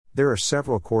There are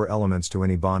several core elements to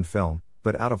any Bond film,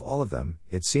 but out of all of them,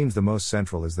 it seems the most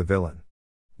central is the villain.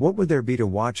 What would there be to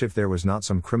watch if there was not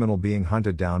some criminal being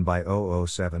hunted down by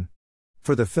 007?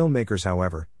 For the filmmakers,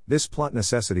 however, this plot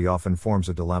necessity often forms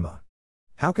a dilemma.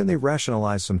 How can they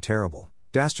rationalize some terrible,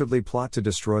 dastardly plot to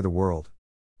destroy the world?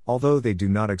 Although they do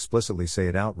not explicitly say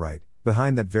it outright,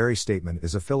 behind that very statement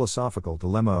is a philosophical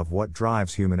dilemma of what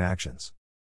drives human actions.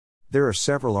 There are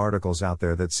several articles out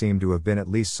there that seem to have been at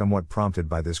least somewhat prompted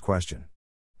by this question.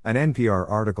 An NPR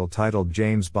article titled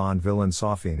James Bond Villain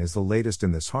Sophine is the latest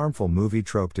in this harmful movie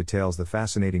trope details the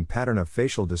fascinating pattern of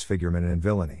facial disfigurement and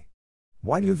villainy.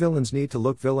 Why do villains need to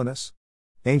look villainous?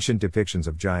 Ancient depictions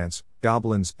of giants,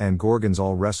 goblins, and gorgons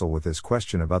all wrestle with this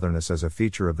question of otherness as a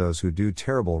feature of those who do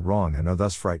terrible wrong and are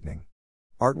thus frightening.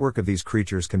 Artwork of these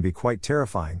creatures can be quite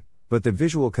terrifying, but the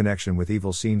visual connection with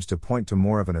evil seems to point to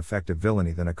more of an effect of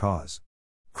villainy than a cause.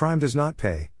 Crime does not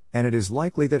pay, and it is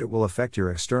likely that it will affect your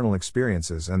external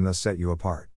experiences and thus set you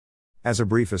apart. As a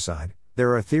brief aside,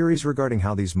 there are theories regarding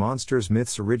how these monsters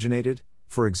myths originated.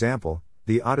 For example,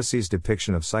 the Odyssey's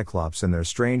depiction of Cyclops and their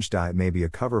strange diet may be a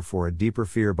cover for a deeper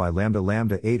fear by Lambda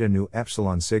Lambda Eta Nu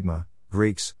Epsilon Sigma,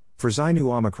 Greeks, for Xi Nu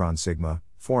Omicron Sigma,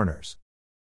 foreigners.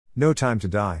 No Time to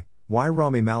Die, why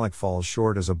Rami Malek falls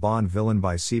short as a Bond villain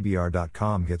by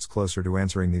CBR.com gets closer to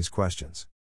answering these questions.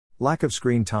 Lack of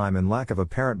screen time and lack of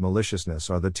apparent maliciousness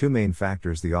are the two main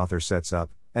factors the author sets up,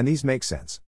 and these make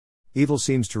sense. Evil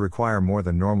seems to require more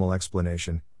than normal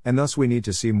explanation, and thus we need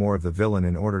to see more of the villain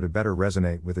in order to better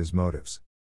resonate with his motives.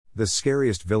 The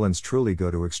scariest villains truly go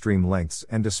to extreme lengths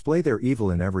and display their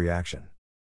evil in every action.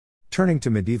 Turning to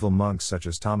medieval monks such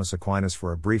as Thomas Aquinas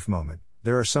for a brief moment,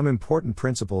 there are some important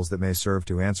principles that may serve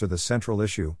to answer the central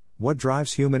issue: what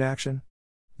drives human action?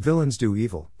 Villains do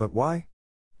evil, but why?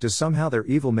 Does somehow their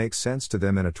evil make sense to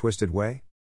them in a twisted way?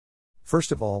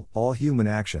 First of all human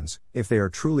actions, if they are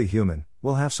truly human,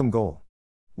 will have some goal.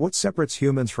 What separates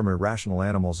humans from irrational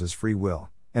animals is free will,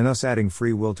 and thus adding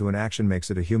free will to an action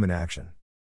makes it a human action.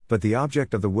 But the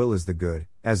object of the will is the good,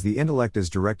 as the intellect is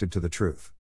directed to the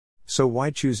truth. So why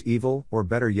choose evil, or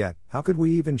better yet, how could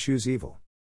we even choose evil?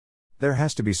 There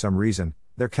has to be some reason,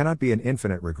 there cannot be an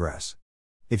infinite regress.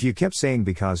 If you kept saying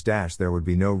because there would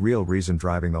be no real reason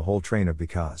driving the whole train of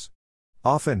because.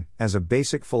 Often, as a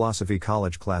basic philosophy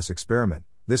college class experiment,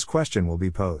 this question will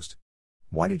be posed.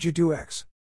 Why did you do X?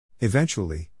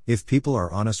 Eventually, if people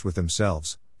are honest with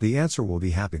themselves, the answer will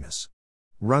be happiness.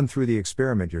 Run through the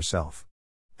experiment yourself.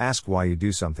 Ask why you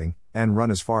do something, and run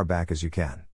as far back as you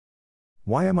can.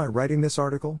 Why am I writing this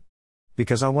article?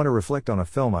 Because I want to reflect on a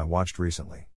film I watched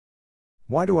recently.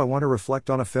 Why do I want to reflect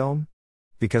on a film?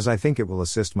 Because I think it will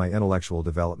assist my intellectual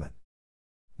development.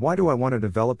 Why do I want to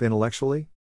develop intellectually?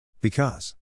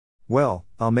 Because. Well,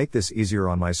 I'll make this easier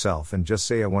on myself and just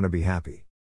say I want to be happy.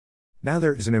 Now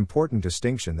there is an important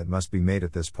distinction that must be made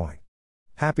at this point.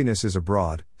 Happiness is a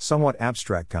broad, somewhat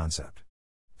abstract concept.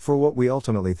 For what we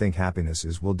ultimately think happiness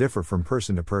is will differ from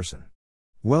person to person.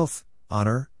 Wealth,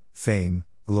 honor, fame,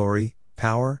 glory,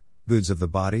 power, goods of the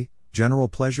body, general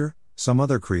pleasure, some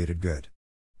other created good.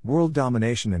 World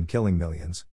domination and killing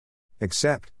millions.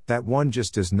 Except, that one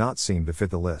just does not seem to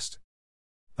fit the list.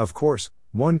 Of course,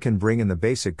 one can bring in the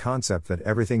basic concept that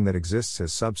everything that exists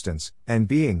has substance, and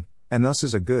being, and thus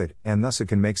is a good, and thus it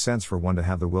can make sense for one to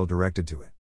have the will directed to it.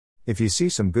 If you see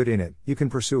some good in it, you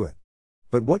can pursue it.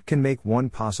 But what can make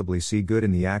one possibly see good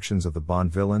in the actions of the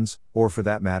Bond villains, or for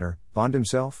that matter, Bond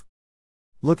himself?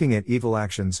 Looking at evil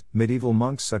actions, medieval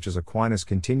monks such as Aquinas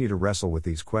continue to wrestle with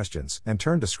these questions and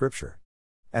turn to Scripture.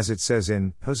 As it says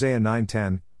in Hosea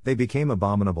 9:10, they became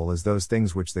abominable as those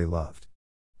things which they loved.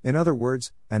 In other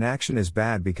words, an action is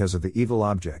bad because of the evil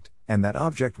object, and that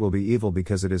object will be evil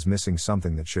because it is missing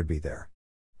something that should be there.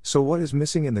 So what is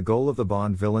missing in the goal of the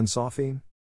Bond villain Sophine?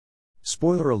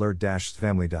 Spoiler alert: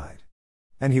 family died.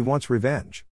 And he wants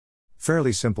revenge.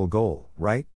 Fairly simple goal,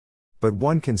 right? But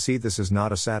one can see this is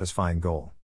not a satisfying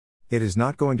goal. It is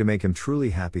not going to make him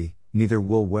truly happy, neither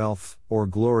will wealth, or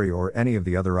glory or any of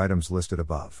the other items listed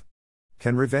above.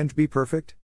 Can revenge be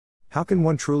perfect? How can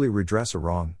one truly redress a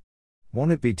wrong?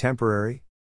 Won't it be temporary?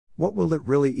 What will it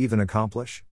really even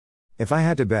accomplish? If I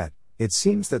had to bet, it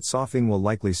seems that Sophine will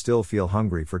likely still feel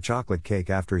hungry for chocolate cake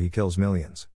after he kills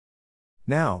millions.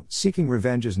 Now, seeking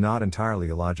revenge is not entirely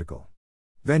illogical.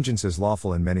 Vengeance is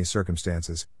lawful in many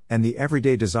circumstances, and the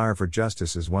everyday desire for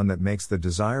justice is one that makes the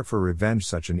desire for revenge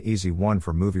such an easy one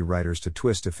for movie writers to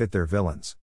twist to fit their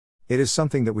villains. It is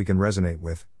something that we can resonate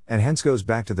with, and hence goes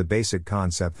back to the basic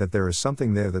concept that there is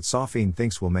something there that Sophine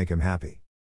thinks will make him happy.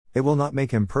 It will not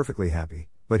make him perfectly happy,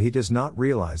 but he does not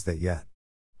realize that yet.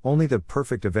 Only the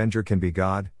perfect avenger can be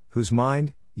God, whose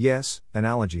mind, yes,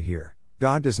 analogy here,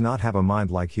 God does not have a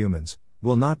mind like humans,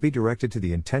 will not be directed to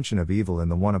the intention of evil in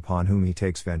the one upon whom he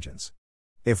takes vengeance.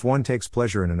 If one takes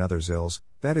pleasure in another's ills,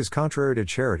 that is contrary to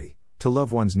charity, to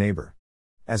love one's neighbor.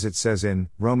 As it says in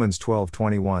Romans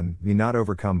 12:21, be not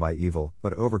overcome by evil,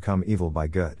 but overcome evil by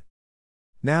good.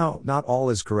 Now, not all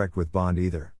is correct with Bond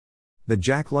either. The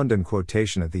Jack London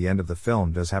quotation at the end of the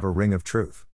film does have a ring of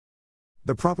truth.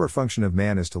 The proper function of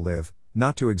man is to live,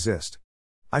 not to exist.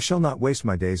 I shall not waste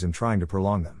my days in trying to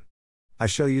prolong them. I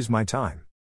shall use my time.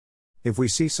 If we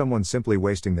see someone simply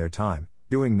wasting their time,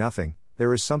 doing nothing,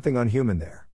 there is something unhuman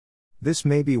there. This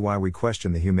may be why we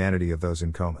question the humanity of those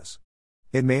in comas.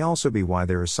 It may also be why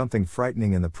there is something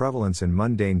frightening in the prevalence in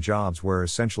mundane jobs where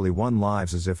essentially one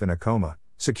lives as if in a coma,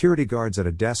 security guards at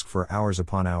a desk for hours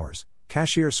upon hours,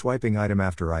 cashier swiping item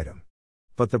after item.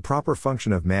 But the proper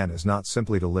function of man is not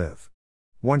simply to live.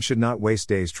 One should not waste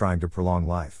days trying to prolong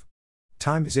life.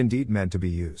 Time is indeed meant to be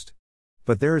used.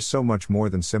 But there is so much more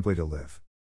than simply to live.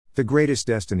 The greatest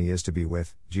destiny is to be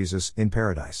with Jesus in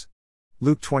paradise.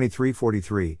 Luke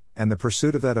 23:43, and the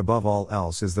pursuit of that above all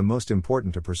else is the most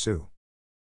important to pursue.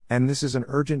 And this is an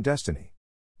urgent destiny.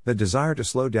 The desire to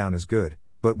slow down is good,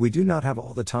 but we do not have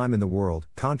all the time in the world,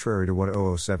 contrary to what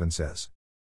 007 says.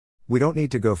 We don't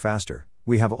need to go faster,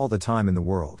 we have all the time in the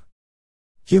world.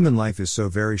 Human life is so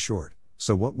very short,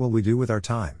 so what will we do with our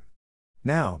time?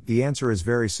 Now, the answer is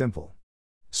very simple.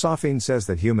 Safin says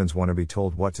that humans want to be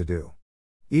told what to do.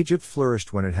 Egypt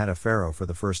flourished when it had a pharaoh for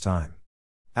the first time.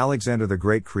 Alexander the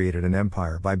Great created an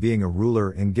empire by being a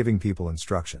ruler and giving people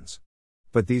instructions.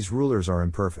 But these rulers are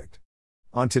imperfect.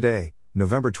 On today,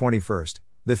 November 21st,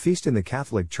 the feast in the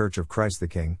Catholic Church of Christ the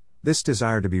King, this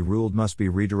desire to be ruled must be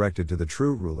redirected to the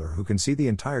true ruler who can see the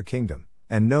entire kingdom,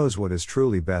 and knows what is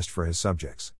truly best for his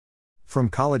subjects. From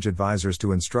college advisors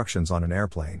to instructions on an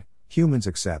airplane, humans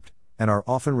accept, and are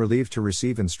often relieved to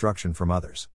receive instruction from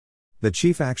others. The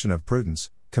chief action of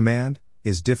prudence, command,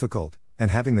 is difficult,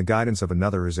 and having the guidance of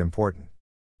another is important.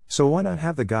 So why not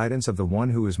have the guidance of the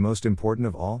one who is most important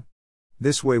of all?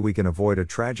 This way we can avoid a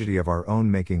tragedy of our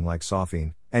own making like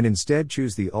Safin, and instead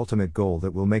choose the ultimate goal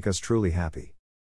that will make us truly happy.